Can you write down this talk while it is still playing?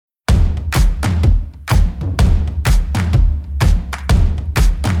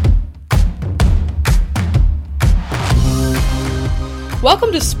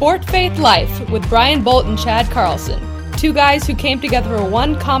Welcome to Sport Faith Life with Brian Bolt and Chad Carlson, two guys who came together for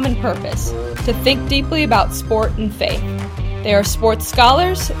one common purpose, to think deeply about sport and faith. They are sports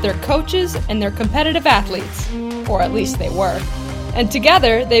scholars, they're coaches, and they're competitive athletes, or at least they were. And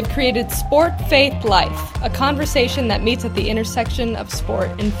together, they've created Sport Faith Life, a conversation that meets at the intersection of sport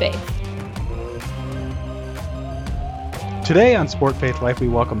and faith. Today on Sport Faith Life, we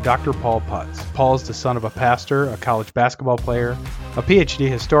welcome Dr. Paul Putz. Paul is the son of a pastor, a college basketball player, a PhD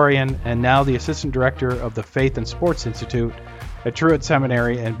historian, and now the assistant director of the Faith and Sports Institute at Truett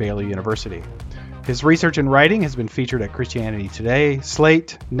Seminary and Baylor University. His research and writing has been featured at Christianity Today,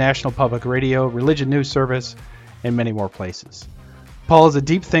 Slate, National Public Radio, Religion News Service, and many more places. Paul is a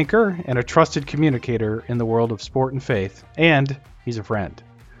deep thinker and a trusted communicator in the world of sport and faith, and he's a friend.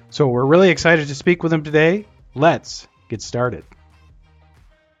 So we're really excited to speak with him today. Let's get started.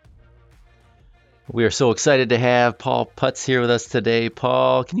 We are so excited to have Paul Putz here with us today.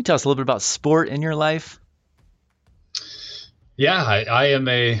 Paul, can you tell us a little bit about sport in your life? Yeah, I am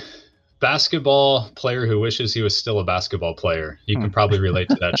a basketball player who wishes he was still a basketball player. You can probably relate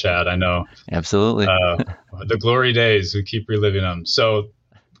to that, Chad. I know. Absolutely. The glory days, we keep reliving them. So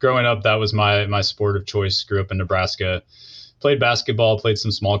growing up, that was my sport of choice. Grew up in Nebraska, played basketball, played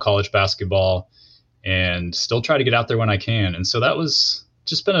some small college basketball, and still try to get out there when I can. And so that was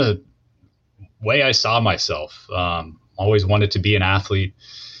just been a way I saw myself. Always wanted to be an athlete,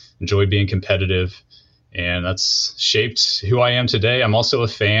 enjoyed being competitive, and that's shaped who I am today. I'm also a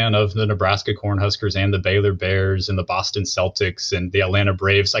fan of the Nebraska Cornhuskers and the Baylor Bears and the Boston Celtics and the Atlanta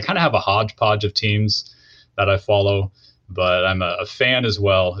Braves. I kind of have a hodgepodge of teams that I follow, but I'm a fan as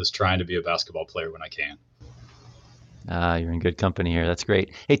well as trying to be a basketball player when I can. You're in good company here. That's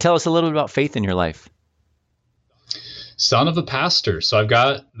great. Hey, tell us a little bit about faith in your life. Son of a pastor. So I've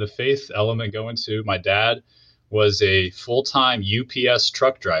got the faith element going too. My dad was a full-time UPS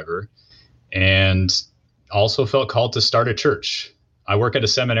truck driver and also felt called to start a church. I work at a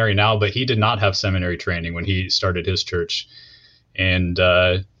seminary now, but he did not have seminary training when he started his church. And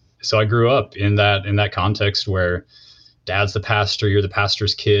so I grew up in that context where dad's the pastor, you're the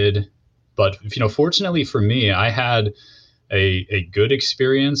pastor's kid. But, fortunately for me, I had a good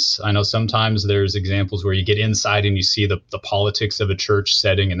experience. I know sometimes there's examples where you get inside and you see the politics of a church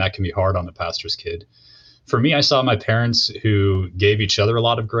setting, and that can be hard on the pastor's kid. For me, I saw my parents who gave each other a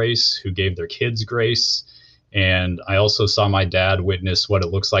lot of grace, who gave their kids grace. And I also saw my dad witness what it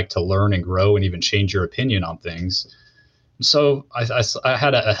looks like to learn and grow and even change your opinion on things. So I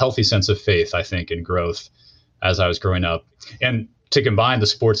had a healthy sense of faith, I think, and growth as I was growing up. And to combine the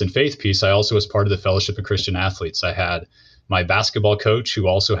sports and faith piece, I also was part of the Fellowship of Christian Athletes. I had my basketball coach, who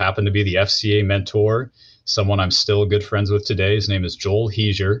also happened to be the FCA mentor, someone I'm still good friends with today. His name is Joel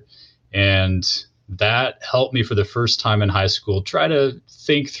Heiser. And that helped me for the first time in high school try to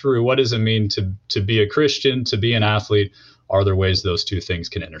think through, what does it mean to be a Christian, to be an athlete? Are there ways those two things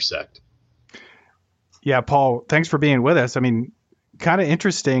can intersect? Yeah, Paul, thanks for being with us. I mean, kind of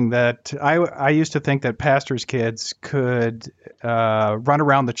interesting that I used to think that pastors' kids could run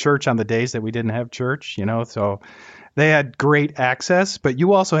around the church on the days that we didn't have church, so they had great access, but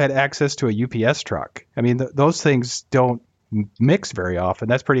you also had access to a UPS truck. I mean, those things don't mix very often.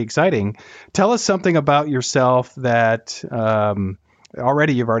 That's pretty exciting. Tell us something about yourself that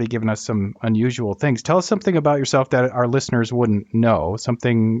you've already given us some unusual things. Tell us something about yourself that our listeners wouldn't know,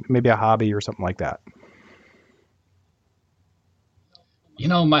 something, maybe a hobby or something like that.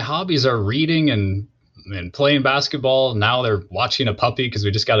 My hobbies are reading and playing basketball. Now they're watching a puppy, because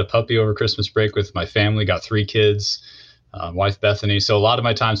we just got a puppy over Christmas break with my family, got 3 kids, wife Bethany. So a lot of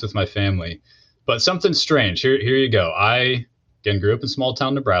my time's with my family. But something strange. Here you go. I, again, grew up in small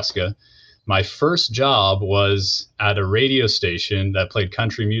town Nebraska. My first job was at a radio station that played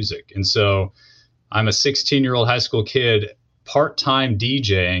country music. And so I'm a 16-year-old high school kid, part-time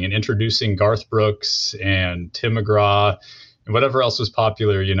DJing and introducing Garth Brooks and Tim McGraw and whatever else was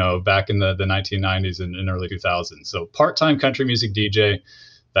popular, back in the 1990s and early 2000s. So part-time country music DJ,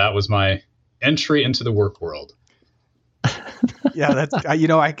 that was my entry into the work world. Yeah, that's,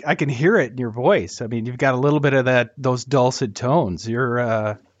 I can hear it in your voice. I mean, you've got a little bit of those dulcet tones.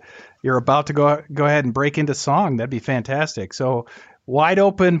 You're about to go ahead and break into song. That'd be fantastic. So wide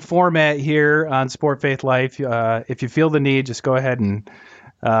open format here on Sport Faith Life. If you feel the need, just go ahead and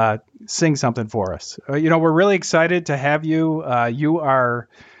sing something for us. We're really excited to have you. You are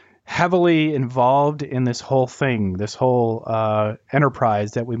heavily involved in this whole thing, this whole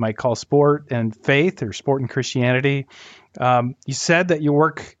enterprise that we might call sport and faith, or sport and Christianity. You said that you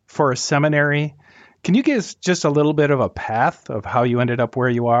work for a seminary. Can you give us just a little bit of a path of how you ended up where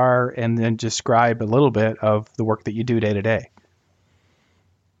you are, and then describe a little bit of the work that you do day to day?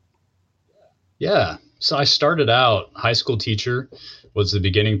 Yeah. So I started out high school teacher was the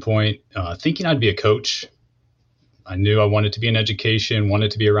beginning point, thinking I'd be a coach. I knew I wanted to be in education, wanted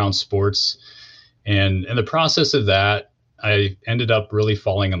to be around sports. And in the process of that, I ended up really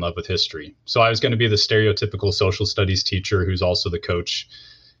falling in love with history. So I was going to be the stereotypical social studies teacher who's also the coach,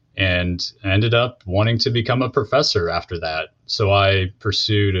 and I ended up wanting to become a professor after that. So I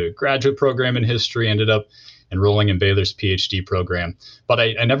pursued a graduate program in history, ended up enrolling in Baylor's PhD program. But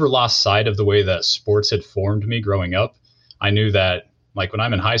I never lost sight of the way that sports had formed me growing up. I knew that, like, when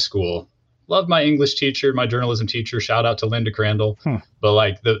I'm in high school, loved my English teacher, my journalism teacher, shout out to Linda Crandall. But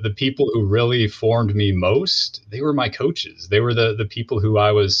like the people who really formed me most, they were my coaches. They were the people who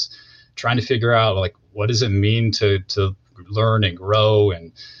I was trying to figure out, like, what does it mean to learn and grow,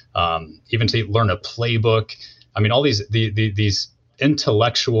 and even to learn a playbook. I mean, all these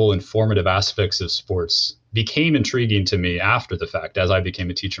intellectual and formative aspects of sports became intriguing to me after the fact as I became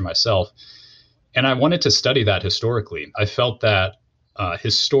a teacher myself. And I wanted to study that historically. I felt that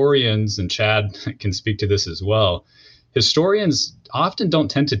historians, and Chad can speak to this as well, historians often don't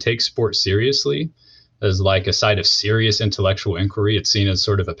tend to take sports seriously as like a side of serious intellectual inquiry. It's seen as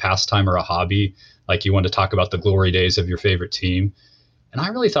sort of a pastime or a hobby, like you want to talk about the glory days of your favorite team. And I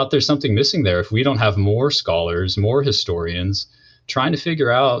really thought there's something missing there if we don't have more scholars, more historians trying to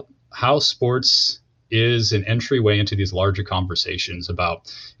figure out how sports is an entryway into these larger conversations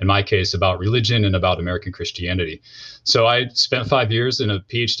about, in my case, about religion and about American Christianity. So I spent 5 years in a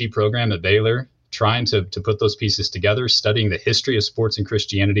PhD program at Baylor trying to put those pieces together, studying the history of sports and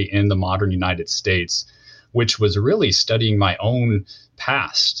Christianity in the modern United States, which was really studying my own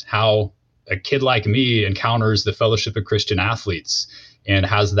past, how a kid like me encounters the Fellowship of Christian Athletes, and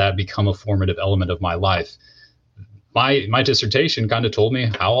has that become a formative element of my life. My dissertation kind of told me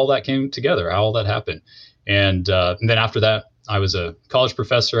how all that came together, how all that happened. And then after that, I was a college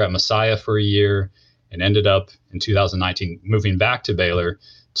professor at Messiah for a year, and ended up in 2019 moving back to Baylor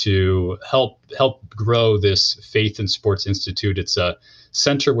to help grow this Faith and Sports Institute. It's a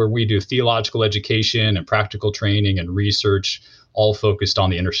center where we do theological education and practical training and research, all focused on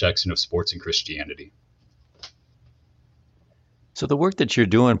the intersection of sports and Christianity. So the work that you're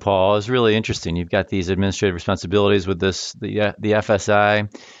doing, Paul, is really interesting. You've got these administrative responsibilities with the FSI,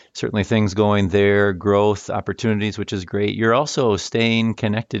 certainly things going there, growth opportunities, which is great. You're also staying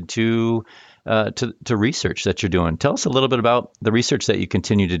connected to research that you're doing. Tell us a little bit about the research that you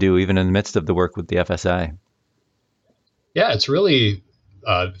continue to do, even in the midst of the work with the FSI. Yeah, it's really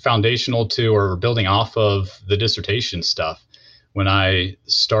foundational to, or building off of, the dissertation stuff. When I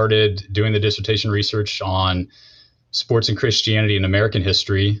started doing the dissertation research on sports and Christianity in American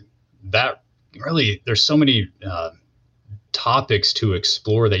history, that really, there's so many topics to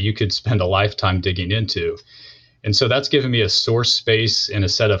explore that you could spend a lifetime digging into. And so that's given me a source space and a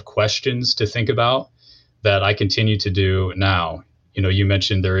set of questions to think about that I continue to do now. You know, you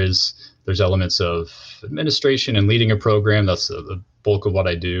mentioned there's elements of administration and leading a program. That's the bulk of what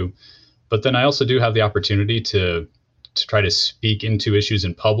I do. But then I also do have the opportunity to try to speak into issues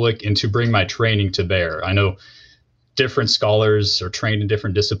in public and to bring my training to bear. I know different scholars are trained in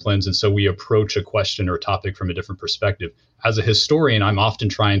different disciplines, and so we approach a question or a topic from a different perspective. As a historian, I'm often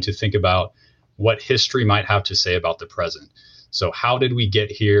trying to think about what history might have to say about the present. So how did we get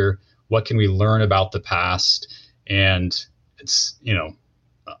here? What can we learn about the past? And it's, you know,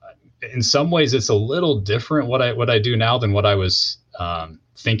 in some ways it's a little different what I do now than what I was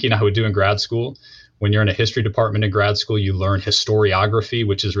thinking I would do in grad school. When you're in a history department in grad school, you learn historiography,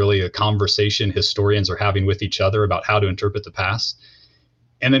 which is really a conversation historians are having with each other about how to interpret the past.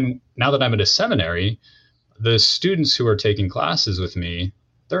 And then now that I'm at a seminary, the students who are taking classes with me,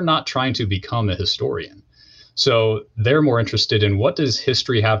 they're not trying to become a historian. So they're more interested in, what does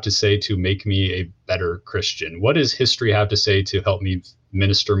history have to say to make me a better Christian? What does history have to say to help me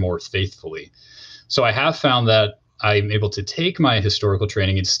minister more faithfully? So I have found that I'm able to take my historical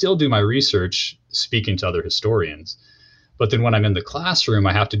training and still do my research speaking to other historians. But then when I'm in the classroom,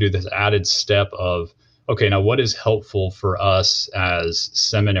 I have to do this added step of, okay, now what is helpful for us as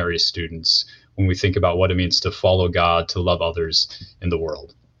seminary students when we think about what it means to follow God, to love others in the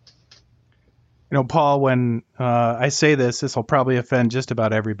world? You know, Paul, when I say this will probably offend just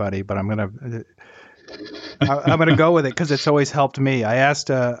about everybody, but I'm going to go with it because it's always helped me. I asked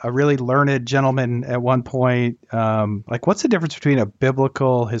a really learned gentleman at one point, like, what's the difference between a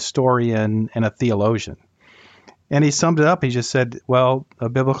biblical historian and a theologian? And he summed it up. He just said, well, a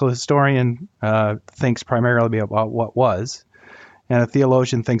biblical historian thinks primarily about what was, and a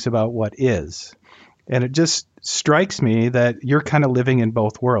theologian thinks about what is. And it just strikes me that you're kind of living in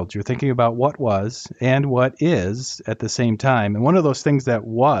both worlds. You're thinking about what was and what is at the same time. And one of those things that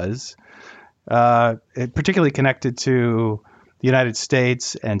was particularly connected to the United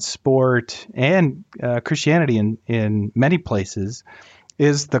States and sport and Christianity in many places,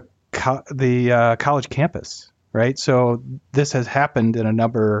 is the college campus, right? So this has happened in a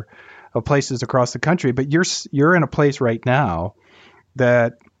number of places across the country, but you're in a place right now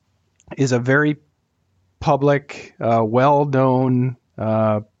that is a very public, well-known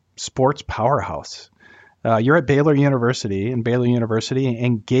sports powerhouse. You're at Baylor University, and Baylor University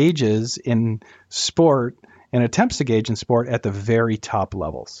engages in sport and attempts to engage in sport at the very top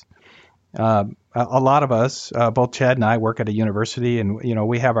levels. A lot of us, both Chad and I, work at a university, and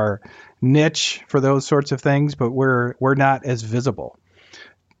we have our niche for those sorts of things, but we're not as visible.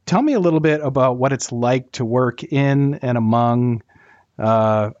 Tell me a little bit about what it's like to work in and among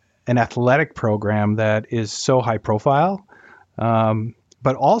an athletic program that is so high profile,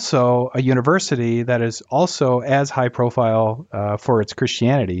 but also a university that is also as high profile for its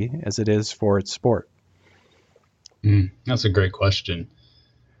Christianity as it is for its sport. That's a great question.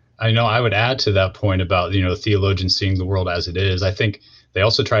 I know I would add to that point about, theologians seeing the world as it is. I think they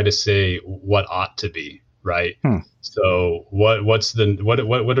also try to say what ought to be, right? So what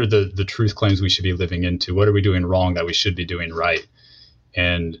are the truth claims we should be living into? What are we doing wrong that we should be doing right?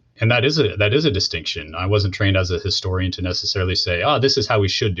 And that is a distinction. I wasn't trained as a historian to necessarily say, this is how we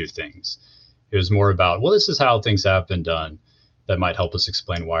should do things. It was more about, this is how things have been done that might help us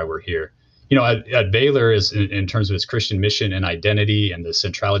explain why we're here. At Baylor, is in terms of its Christian mission and identity and the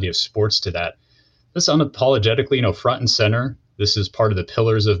centrality of sports to that, that's unapologetically, front and center. This is part of the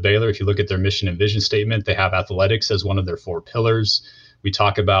pillars of Baylor. If you look at their mission and vision statement, they have athletics as one of their 4 pillars. We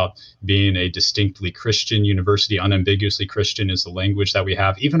talk about being a distinctly Christian university. Unambiguously Christian is the language that we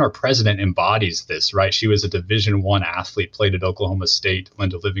have. Even our president embodies this, right? She was a Division I athlete, played at Oklahoma State,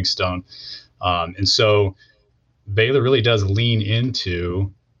 Linda Livingstone. And so Baylor really does lean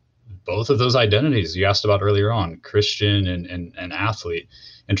into both of those identities you asked about earlier on, Christian and athlete,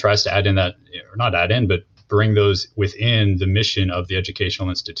 and tries to add in that, or not add in, but bring those within the mission of the educational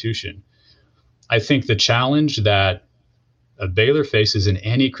institution. I think the challenge that Baylor faces, in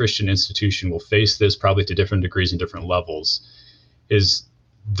any Christian institution will face this probably to different degrees and different levels, is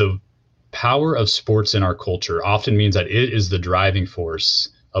the power of sports in our culture often means that it is the driving force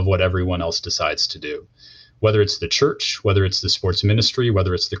of what everyone else decides to do. Whether it's the church, whether it's the sports ministry,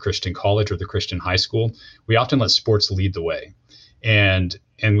 whether it's the Christian college or the Christian high school, we often let sports lead the way. And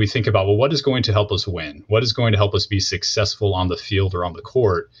we think about, what is going to help us win? What is going to help us be successful on the field or on the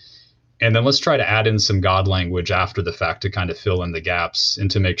court? And then let's try to add in some God language after the fact to kind of fill in the gaps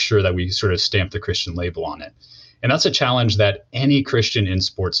and to make sure that we sort of stamp the Christian label on it. And that's a challenge that any Christian in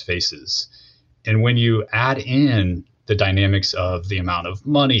sports faces. And when you add in the dynamics of the amount of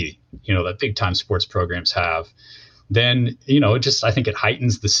money, that big time sports programs have, then, I think it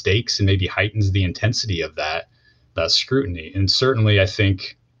heightens the stakes and maybe heightens the intensity of that scrutiny. And certainly I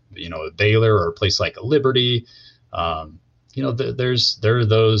think, Baylor or a place like Liberty, there are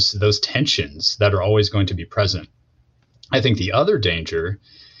those tensions that are always going to be present. I think the other danger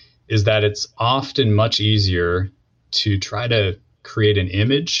is that it's often much easier to try to create an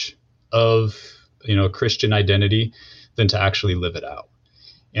image of, Christian identity than to actually live it out.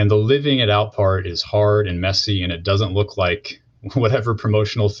 And the living it out part is hard and messy, and it doesn't look like whatever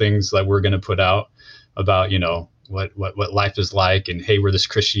promotional things that we're going to put out about, what life is like, and hey, we're this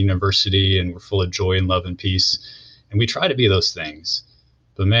Christian university and we're full of joy and love and peace. And we try to be those things.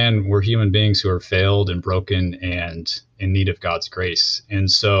 But man, we're human beings who are failed and broken and in need of God's grace.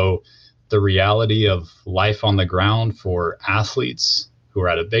 And so the reality of life on the ground for athletes who are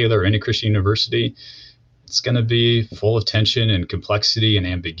at a Baylor or any Christian university, it's going to be full of tension and complexity and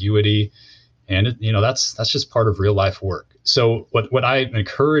ambiguity. And, that's just part of real life work. So what I'm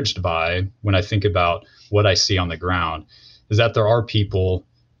encouraged by when I think about what I see on the ground is that there are people,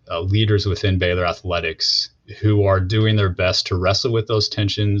 leaders within Baylor athletics, who are doing their best to wrestle with those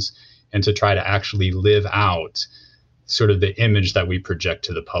tensions and to try to actually live out sort of the image that we project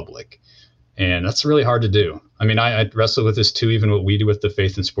to the public. And that's really hard to do. I mean, I wrestle with this too, even what we do with the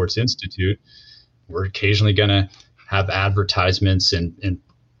Faith and Sports Institute. We're occasionally going to have advertisements and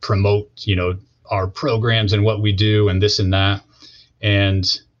promote, our programs and what we do and this and that. And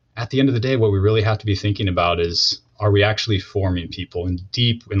at the end of the day, what we really have to be thinking about is, are we actually forming people in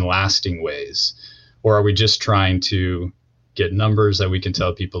deep and lasting ways? Or are we just trying to get numbers that we can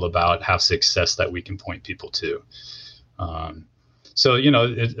tell people about, have success that we can point people to? So,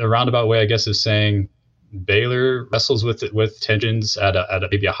 a roundabout way, I guess, is saying Baylor wrestles with tensions at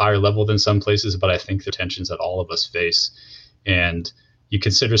maybe a higher level than some places, but I think the tensions that all of us face. And you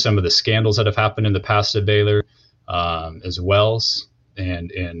consider some of the scandals that have happened in the past at Baylor, as well,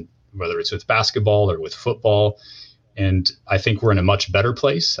 and whether it's with basketball or with football. And I think we're in a much better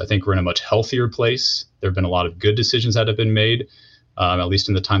place. I think we're in a much healthier place. There have been a lot of good decisions that have been made, at least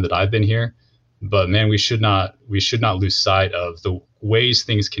in the time that I've been here. But man, we should not lose sight of the ways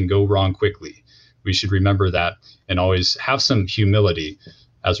things can go wrong quickly. We should remember that and always have some humility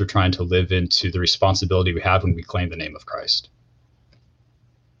as we're trying to live into the responsibility we have when we claim the name of Christ.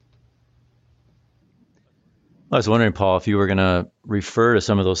 I was wondering, Paul, if you were going to refer to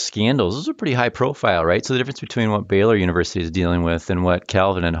some of those scandals. Those are pretty high profile, right? So the difference between what Baylor University is dealing with and what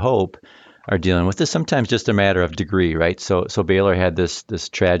Calvin and Hope are dealing with is sometimes just a matter of degree, right? So Baylor had this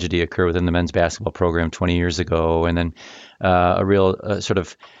tragedy occur within the men's basketball program 20 years ago, and then a real sort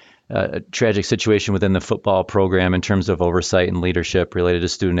of tragic situation within the football program in terms of oversight and leadership related to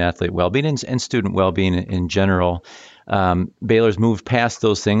student athlete well-being and student well-being in general. Baylor's moved past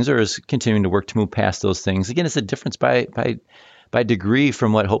those things, or is continuing to work to move past those things. Again, it's a difference by degree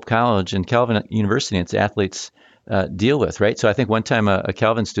from what Hope College and Calvin University and its athletes deal with, right? So I think one time a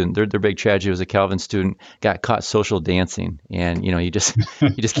Calvin student, their big tragedy was a Calvin student got caught social dancing, and you just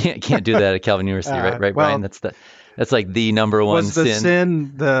can't do that at Calvin University, right, well, Brian? That's like the number one sin. Was the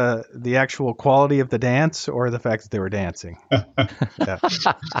sin the actual quality of the dance, or the fact that they were dancing?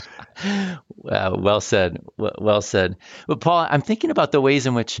 Well said. Well said. But Paul, I'm thinking about the ways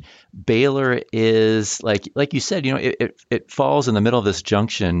in which Baylor is, like you said, it falls in the middle of this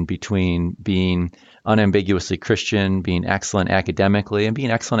junction between being unambiguously Christian, being excellent academically, and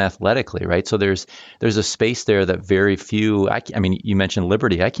being excellent athletically, right? So there's a space there that very few, I mean, you mentioned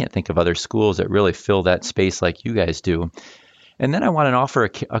Liberty. I can't think of other schools that really fill that space like you guys do. And then I want to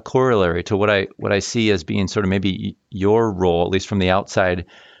offer a corollary to what I see as being sort of maybe your role, at least from the outside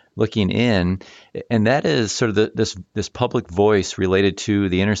looking in, and that is sort of this public voice related to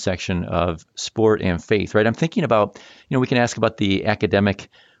the intersection of sport and faith, right? I'm thinking about, we can ask about the academic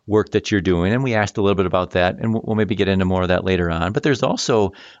work that you're doing, and we asked a little bit about that, and we'll maybe get into more of that later on. But there's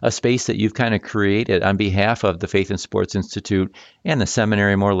also a space that you've kind of created on behalf of the Faith and Sports Institute and the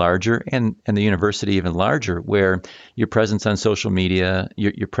seminary more larger, and the university even larger, where your presence on social media,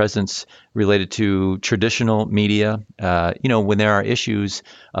 your presence related to traditional media, when there are issues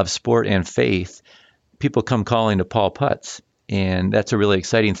of sport and faith, people come calling to Paul Putz, and that's a really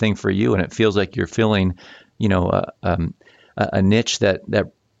exciting thing for you, and it feels like you're filling, a niche that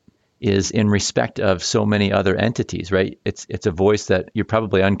is in respect of so many other entities, right? It's a voice that you're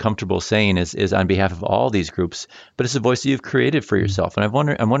probably uncomfortable saying is on behalf of all these groups, but it's a voice that you've created for yourself. And I'm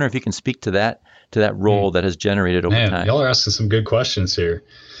wondering if you can speak to that role that has generated over time. Y'all are asking some good questions here.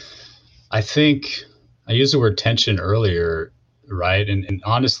 I think I used the word tension earlier, right? And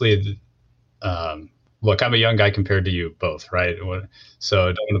honestly, look, I'm a young guy compared to you both, right? So I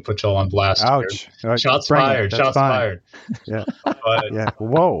don't want to put y'all on blast. Ouch. Here. Shots fired. Shots fired. Yeah. But yeah.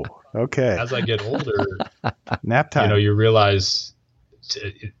 Whoa. Okay. As I get older, nap time. You realize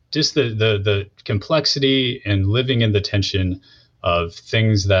just the complexity and living in the tension of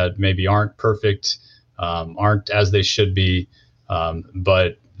things that maybe aren't perfect, aren't as they should be,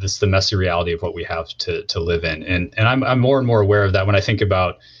 but this is the messy reality of what we have to live in. And I'm more and more aware of that when I think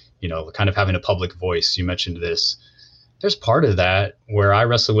about, kind of having a public voice. You mentioned this. There's part of that where I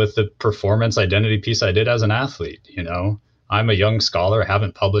wrestle with the performance identity piece I did as an athlete. I'm a young scholar, I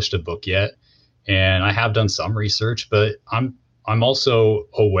haven't published a book yet, and I have done some research, but I'm also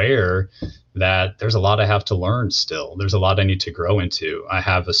aware that there's a lot I have to learn still. There's a lot I need to grow into. I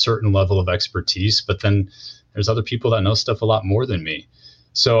have a certain level of expertise, but then there's other people that know stuff a lot more than me.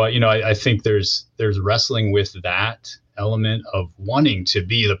 So, I think there's wrestling with that element of wanting to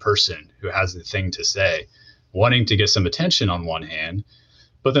be the person who has the thing to say, wanting to get some attention on one hand,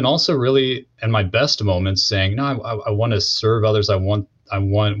 but then also really in my best moments saying, no, I want to serve others. I want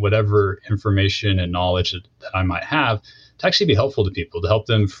whatever information and knowledge that I might have to actually be helpful to people, to help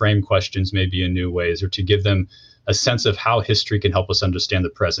them frame questions maybe in new ways, or to give them a sense of how history can help us understand the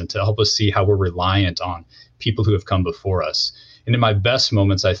present, to help us see how we're reliant on people who have come before us. And in my best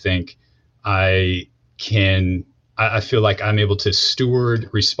moments, I think I feel like I'm able to steward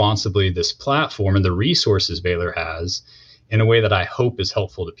responsibly this platform and the resources Baylor has in a way that I hope is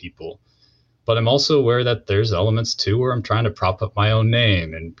helpful to people. But I'm also aware that there's elements too where I'm trying to prop up my own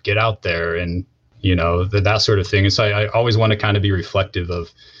name and get out there and, that sort of thing. And so I always want to kind of be reflective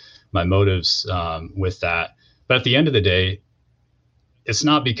of my motives with that. But at the end of the day, it's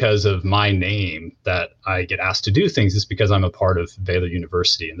not because of my name that I get asked to do things. It's because I'm a part of Baylor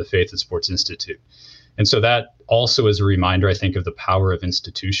University and the Faith and Sports Institute. And so that also is a reminder, I think, of the power of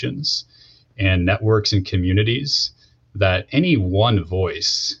institutions and networks and communities, that any one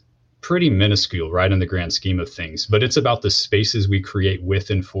voice pretty minuscule, right, in the grand scheme of things. But it's about the spaces we create with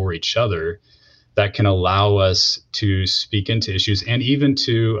and for each other that can allow us to speak into issues and even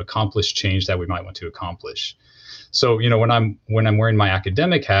to accomplish change that we might want to accomplish. So, when I'm wearing my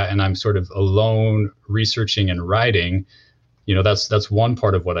academic hat and I'm sort of alone researching and writing, that's one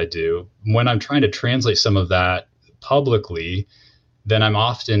part of what I do. When I'm trying to translate some of that publicly, then I'm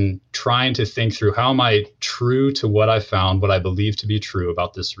often trying to think through, how am I true to what I found, what I believe to be true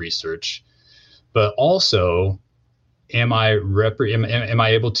about this research, but also am I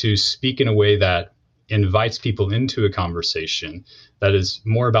able to speak in a way that invites people into a conversation that is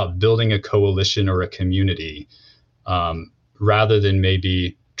more about building a coalition or a community, rather than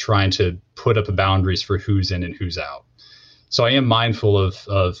maybe trying to put up boundaries for who's in and who's out. So I am mindful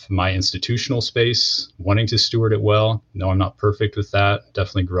of my institutional space, wanting to steward it well. No, I'm not perfect with that.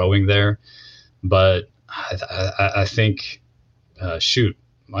 Definitely growing there. But I think,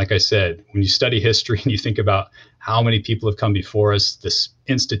 like I said, when you study history and you think about how many people have come before us, the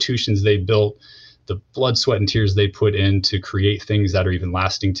institutions they built, the blood, sweat, and tears they put in to create things that are even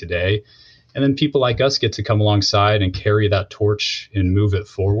lasting today, and then people like us get to come alongside and carry that torch and move it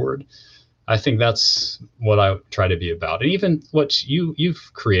forward. I think that's what I try to be about. And even what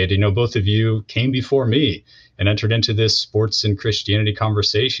you've created, both of you came before me and entered into this sports and Christianity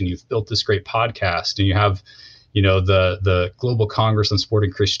conversation. You've built this great podcast, and you have, the Global Congress on Sport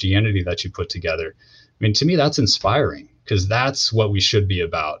and Christianity that you put together. I mean, to me, that's inspiring, because that's what we should be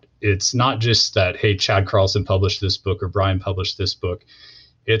about. It's not just that, hey, Chad Carlson published this book or Brian published this book.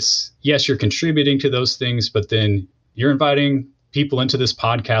 It's, yes, you're contributing to those things, but then you're inviting people into this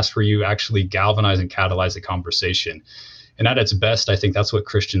podcast where you actually galvanize and catalyze the conversation. And at its best, I think that's what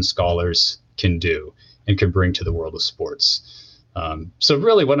Christian scholars can do and can bring to the world of sports. So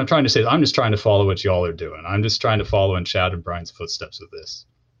really what I'm trying to say is I'm just trying to follow what y'all are doing. I'm just trying to follow in Chad and Brian's footsteps with this.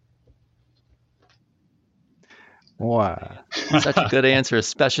 Wow. Such a good answer,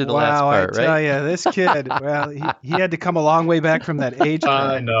 especially the last part, right? I tell you, this kid, well, he had to come a long way back from that age.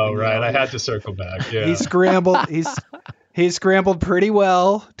 I know, right? I had to circle back. Yeah. He scrambled. He scrambled pretty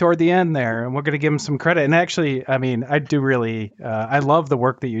well toward the end there, and we're going to give him some credit. And actually, I mean, I do really, I love the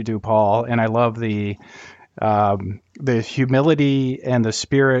work that you do, Paul, and I love the humility and the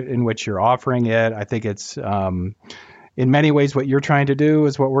spirit in which you're offering it. I think it's, in many ways, what you're trying to do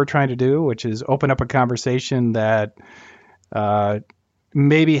is what we're trying to do, which is open up a conversation that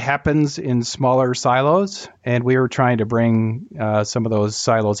maybe happens in smaller silos, and we were trying to bring some of those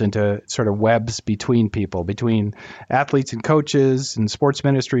silos into sort of webs between people, between athletes and coaches and sports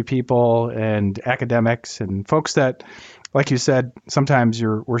ministry people and academics and folks that, like you said, sometimes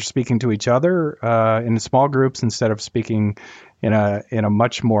we're speaking to each other in small groups instead of speaking in a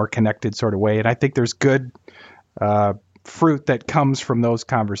much more connected sort of way. And I think there's good fruit that comes from those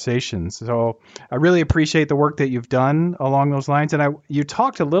conversations. So I really appreciate the work that you've done along those lines. And you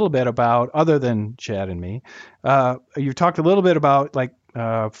talked a little bit about, other than Chad and me, you talked a little bit about like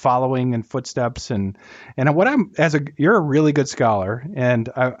following in footsteps and what you're a really good scholar, and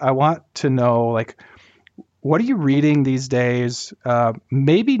I want to know, like, what are you reading these days?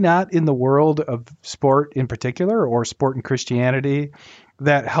 Maybe not in the world of sport in particular or sport and Christianity,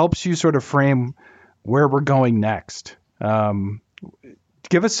 that helps you sort of frame where we're going next.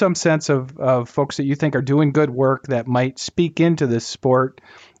 Give us some sense of folks that you think are doing good work that might speak into this sport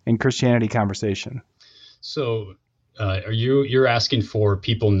and Christianity conversation. So you're asking for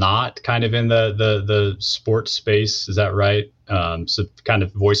people not kind of in the sports space, is that right? So kind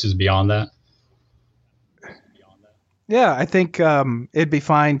of voices beyond that? Yeah, I think it'd be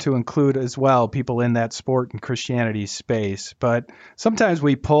fine to include as well people in that sport and Christianity space. But sometimes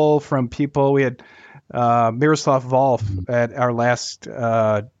we pull from people. We had Miroslav Volf at our last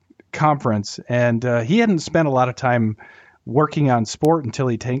conference, and he hadn't spent a lot of time working on sport until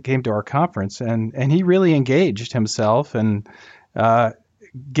he came to our conference, and he really engaged himself and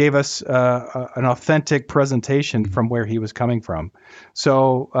gave us an authentic presentation from where he was coming from.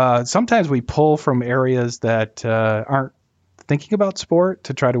 So sometimes we pull from areas that aren't thinking about sport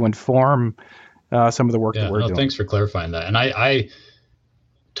to try to inform some of the work that we're doing. Thanks for clarifying that. And I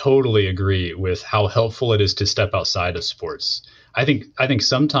totally agree with how helpful it is to step outside of sports. I think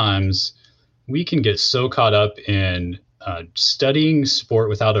sometimes we can get so caught up in studying sport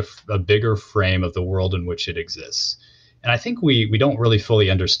without a bigger frame of the world in which it exists. And I think we don't really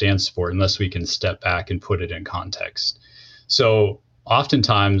fully understand sport unless we can step back and put it in context. So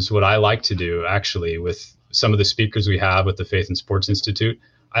oftentimes what I like to do, actually, with some of the speakers we have with the Faith and Sports Institute,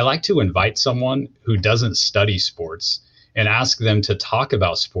 I like to invite someone who doesn't study sports and ask them to talk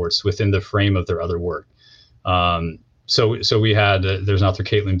about sports within the frame of their other work. So we had, there's an author,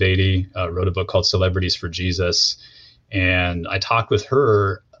 Caitlin Beatty, wrote a book called Celebrities for Jesus. And I talked with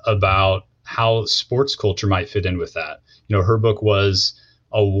her about how sports culture might fit in with that. Her book was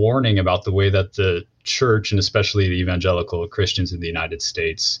a warning about the way that the church, and especially the evangelical Christians in the United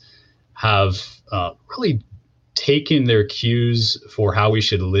States, have really taken their cues for how we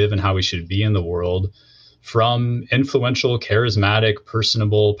should live and how we should be in the world from influential, charismatic,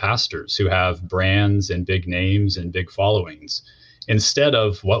 personable pastors who have brands and big names and big followings, instead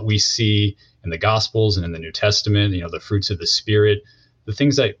of what we see in the Gospels and in the New Testament, the fruits of the Spirit, the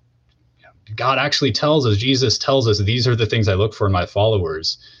things that God actually tells us, Jesus tells us, these are the things I look for in my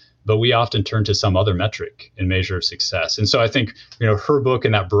followers. But we often turn to some other metric in measure of success. And so I think, her book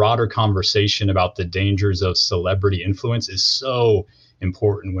and that broader conversation about the dangers of celebrity influence is so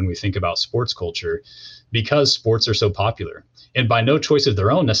important when we think about sports culture, because sports are so popular. And by no choice of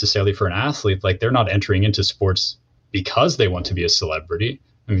their own necessarily for an athlete, like, they're not entering into sports because they want to be a celebrity.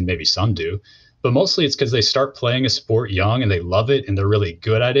 I mean, maybe some do, but mostly it's because they start playing a sport young and they love it and they're really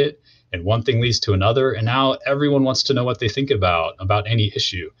good at it. And one thing leads to another. And now everyone wants to know what they think about any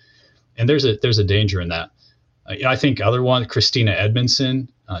issue. And there's a danger in that. I think other one, Christina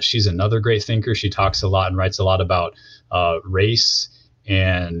Edmondson, she's another great thinker. She talks a lot and writes a lot about race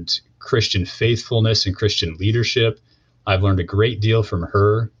and Christian faithfulness and Christian leadership. I've learned a great deal from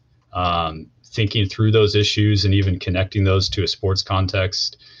her, thinking through those issues and even connecting those to a sports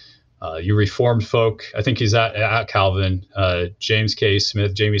context. You Reformed folk, I think he's at Calvin, Jamie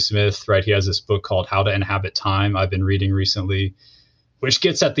Smith, right? He has this book called How to Inhabit Time I've been reading recently, which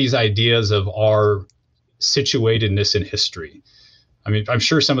gets at these ideas of our situatedness in history. I mean, I'm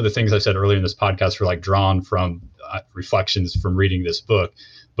sure some of the things I said earlier in this podcast were like drawn from reflections from reading this book,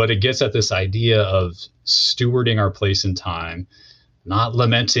 but it gets at this idea of stewarding our place in time, not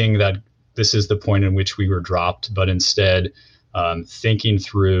lamenting that this is the point in which we were dropped, but instead thinking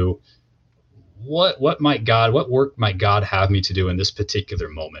through what work might God have me to do in this particular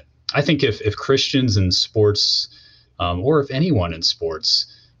moment. I think if Christians in sports, or if anyone in sports,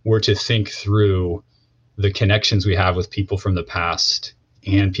 were to think through the connections we have with people from the past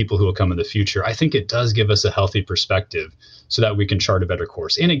and people who will come in the future, I think it does give us a healthy perspective so that we can chart a better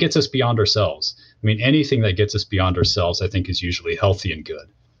course. And it gets us beyond ourselves. I mean, anything that gets us beyond ourselves, I think, is usually healthy and good.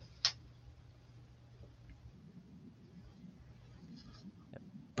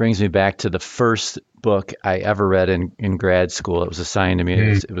 Brings me back to the first book I ever read in grad school. It was assigned to me.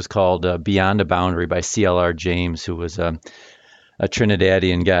 It was called Beyond a Boundary by C.L.R. James, who was a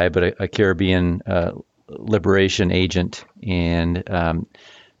Trinidadian guy, but a Caribbean liberation agent. And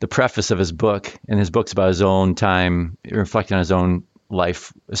the preface of his book, and his book's about his own time, reflecting on his own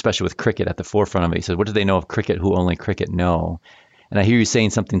life, especially with cricket at the forefront of it. He said, what do they know of cricket who only cricket know? And I hear you saying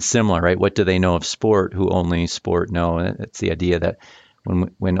something similar, right? What do they know of sport who only sport know? And it's the idea that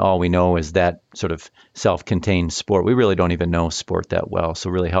when all we know is that sort of self-contained sport, we really don't even know sport that well. So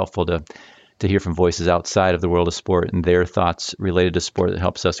really helpful to hear from voices outside of the world of sport and their thoughts related to sport that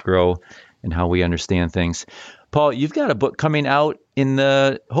helps us grow and how we understand things. Paul, you've got a book coming out in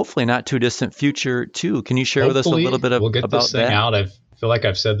the hopefully not too distant future too. Can you share with us a little bit we'll get about this thing that? out. I feel like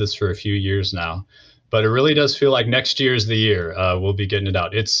I've said this for a few years now, but it really does feel like next year's the year we'll be getting it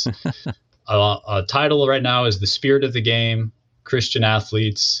out. It's a title right now is The Spirit of the Game, Christian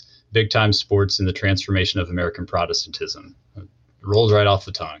Athletes, Big Time Sports, and the Transformation of American Protestantism. It rolls right off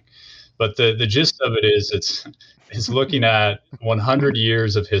the tongue. But the gist of it is it's looking at 100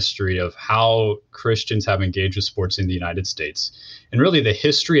 years of history of how Christians have engaged with sports in the United States, and really the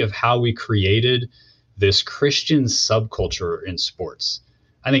history of how we created this Christian subculture in sports.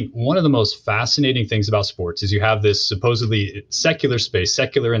 I think one of the most fascinating things about sports is you have this supposedly secular space,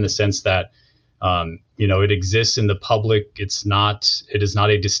 secular in the sense that it exists in the public. It is not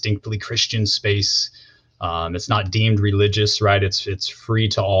a distinctly Christian space. It's not deemed religious, right? It's free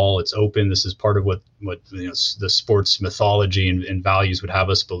to all. It's open. This is part of what the sports mythology and values would have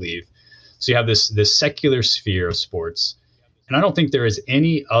us believe. So you have this secular sphere of sports, and I don't think there is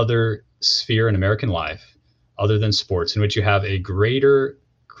any other sphere in American life other than sports in which you have a greater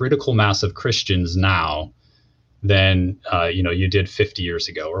critical mass of Christians now than you did 50 years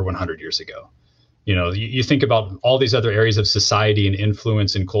ago or 100 years ago. You think about all these other areas of society and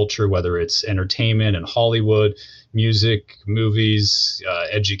influence and culture, whether it's entertainment and Hollywood, music, movies,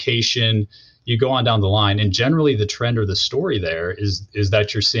 education, you go on down the line. And generally the trend or the story there is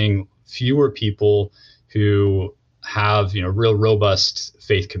that you're seeing fewer people who have, real robust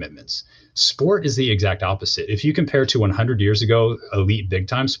faith commitments. Sport is the exact opposite. If you compare to 100 years ago, elite big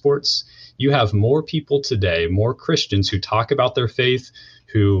time sports, you have more people today, more Christians who talk about their faith,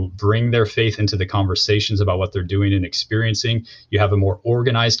 who bring their faith into the conversations about what they're doing and experiencing. You have a more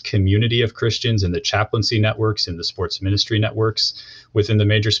organized community of Christians in the chaplaincy networks, in the sports ministry networks within the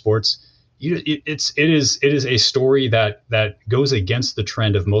major sports. It is a story that goes against the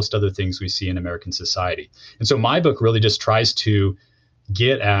trend of most other things we see in American society. And so my book really just tries to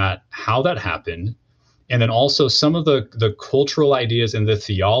get at how that happened, and then also some of the cultural ideas and the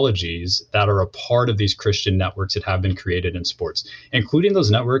theologies that are a part of these Christian networks that have been created in sports, including those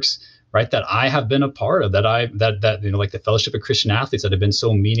networks, right, that I have been a part of, that like the Fellowship of Christian Athletes, that have been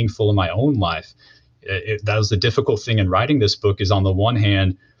so meaningful in my own life. That was the difficult thing in writing this book, is on the one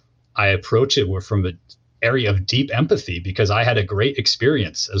hand, I approach it from an area of deep empathy because I had a great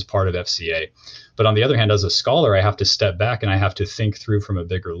experience as part of FCA. But on the other hand, as a scholar, I have to step back and I have to think through from a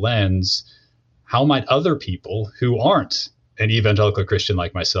bigger lens, how might other people who aren't an evangelical Christian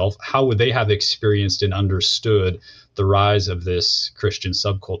like myself, how would they have experienced and understood the rise of this Christian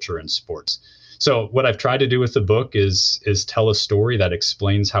subculture in sports? So what I've tried to do with the book is tell a story that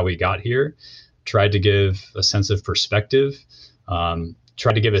explains how we got here, tried to give a sense of perspective,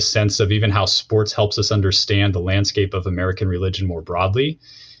 try to give a sense of even how sports helps us understand the landscape of American religion more broadly.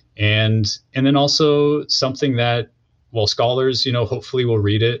 And then also something that, well, scholars, hopefully will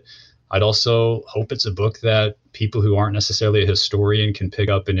read it. I'd also hope it's a book that people who aren't necessarily a historian can pick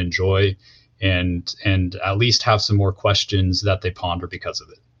up and enjoy, and at least have some more questions that they ponder because of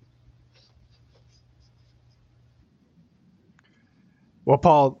it. Well,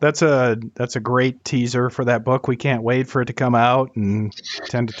 Paul, that's a great teaser for that book. We can't wait for it to come out in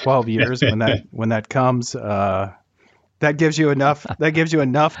 10 to 12 years when that comes. That gives you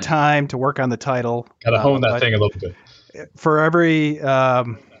enough time to work on the title. Got to hone that thing a little bit. For every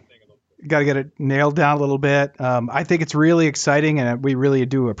got to get it nailed down a little bit. I think it's really exciting, and we really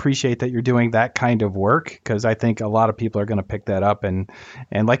do appreciate that you're doing that kind of work, because I think a lot of people are going to pick that up. And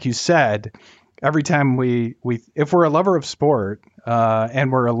like you said, every time we if we're a lover of sport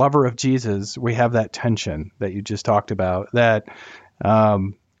and we're a lover of Jesus, we have that tension that you just talked about, that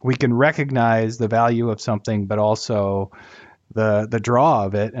we can recognize the value of something, but also the draw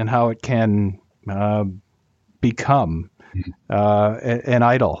of it and how it can become an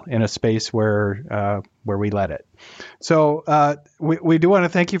idol in a space where we let it. So we do want to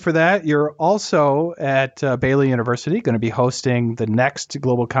thank you for that. You're also at Baylor University going to be hosting the next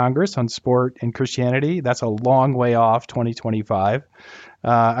Global Congress on Sport and Christianity. That's a long way off, 2025.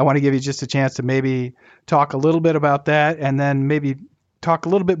 I want to give you just a chance to maybe talk a little bit about that, and then maybe talk a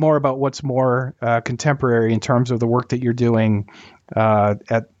little bit more about what's more contemporary in terms of the work that you're doing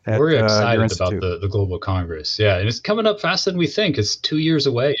at We're excited your about institute. the Global Congress. Yeah, and it's coming up faster than we think. It's 2 years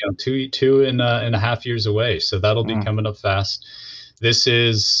away, two and a half years away. So that'll be coming up fast. This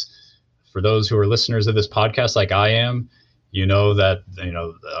is, for those who are listeners of this podcast like I am, that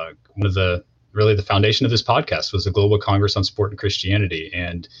one of the foundation of this podcast was the Global Congress on Sport and Christianity.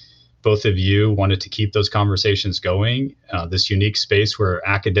 And both of you wanted to keep those conversations going, this unique space where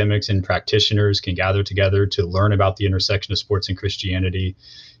academics and practitioners can gather together to learn about the intersection of sports and Christianity.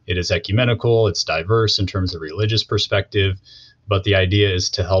 It is ecumenical, it's diverse in terms of religious perspective, but the idea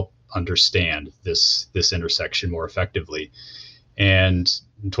is to help understand this intersection more effectively. And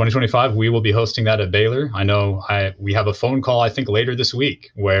in 2025, we will be hosting that at Baylor. I know we have a phone call, I think, later this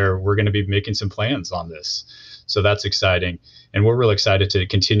week where we're going to be making some plans on this. So that's exciting. And we're really excited to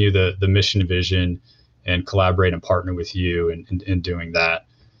continue the mission vision and collaborate and partner with you in doing that.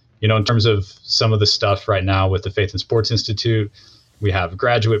 In terms of some of the stuff right now with the Faith and Sports Institute, we have a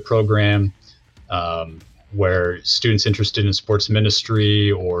graduate program where students interested in sports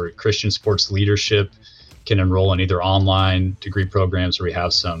ministry or Christian sports leadership can enroll in either online degree programs, or we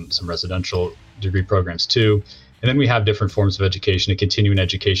have some residential degree programs too. And then we have different forms of education, a continuing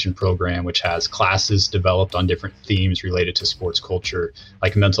education program, which has classes developed on different themes related to sports culture,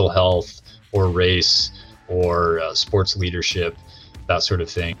 like mental health or race or sports leadership, that sort of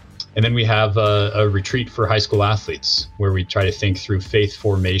thing. And then we have a retreat for high school athletes, where we try to think through faith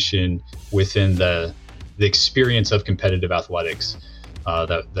formation within the experience of competitive athletics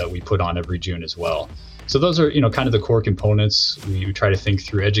that we put on every June as well. So those are, kind of the core components. We try to think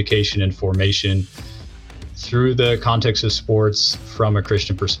through education and formation through the context of sports from a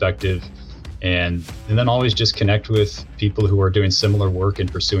Christian perspective, and then always just connect with people who are doing similar work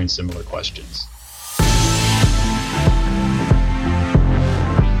and pursuing similar questions.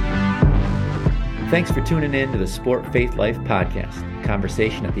 Thanks for tuning in to the Sport Faith Life podcast, a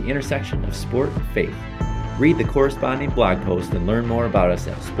conversation at the intersection of sport and faith. Read the corresponding blog post and learn more about us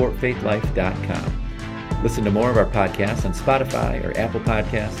at sportfaithlife.com. Listen to more of our podcasts on Spotify or Apple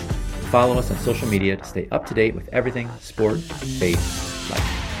Podcasts. Follow us on social media to stay up to date with everything sport, faith,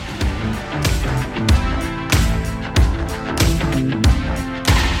 Life.